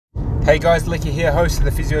Hey guys, Licky here, host of the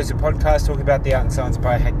Physiosis podcast, talking about the art and science of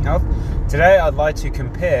biohacking health. Today I'd like to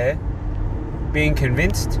compare being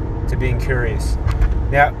convinced to being curious.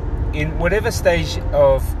 Now, in whatever stage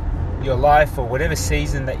of your life or whatever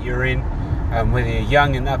season that you're in, whether you're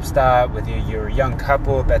young and upstart, whether you're a young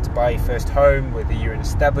couple about to buy your first home, whether you're an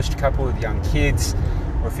established couple with young kids,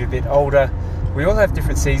 or if you're a bit older, we all have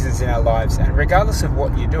different seasons in our lives, and regardless of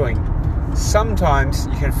what you're doing, sometimes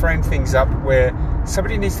you can frame things up where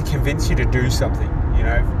somebody needs to convince you to do something. You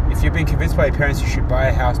know, if you've been convinced by your parents you should buy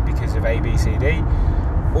a house because of A, B, C, D,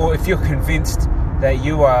 or if you're convinced that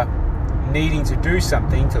you are needing to do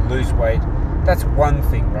something to lose weight, that's one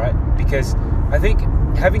thing, right? Because I think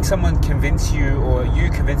having someone convince you, or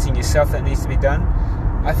you convincing yourself that needs to be done,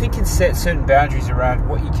 I think can set certain boundaries around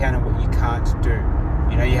what you can and what you can't do.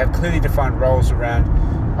 You know, you have clearly defined roles around,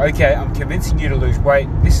 okay, I'm convincing you to lose weight,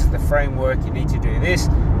 this is the framework, you need to do this,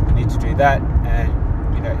 you need to do that, and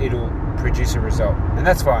you know, it'll produce a result, and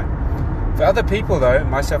that's fine. For other people though,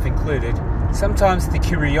 myself included, sometimes the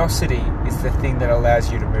curiosity is the thing that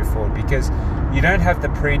allows you to move forward, because you don't have the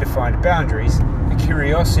predefined boundaries. The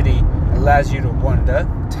curiosity allows you to wander,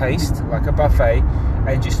 taste like a buffet,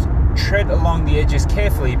 and just tread along the edges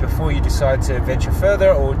carefully before you decide to venture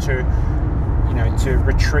further, or to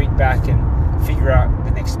retreat back and figure out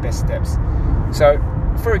the next best steps. So,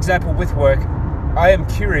 for example, with work, I am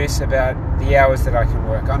curious about the hours that I can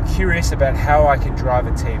work. I'm curious about how I can drive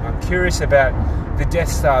a team. I'm curious about the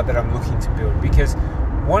Death Star that I'm looking to build, because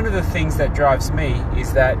one of the things that drives me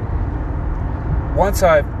is that once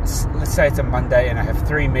let's say it's a Monday and I have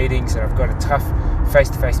 3 meetings and I've got a tough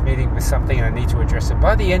face-to-face meeting with something and I need to address it.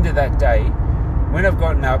 By the end of that day, when I've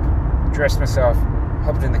gotten up, dressed myself,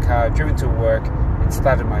 hopped in the car, driven to work, and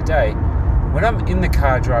started my day, when I'm in the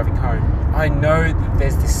car driving home, I know that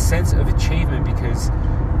there's this sense of achievement because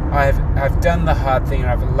I've done the hard thing and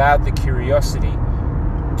I've allowed the curiosity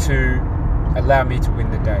to allow me to win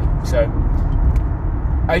the day. So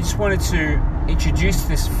I just wanted to introduce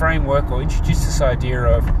this framework, or introduce this idea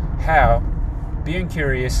of how being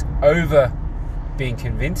curious over being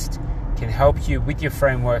convinced can help you with your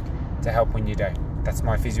framework to help win your day. That's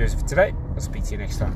my Physiosis for today. I'll speak to you next time.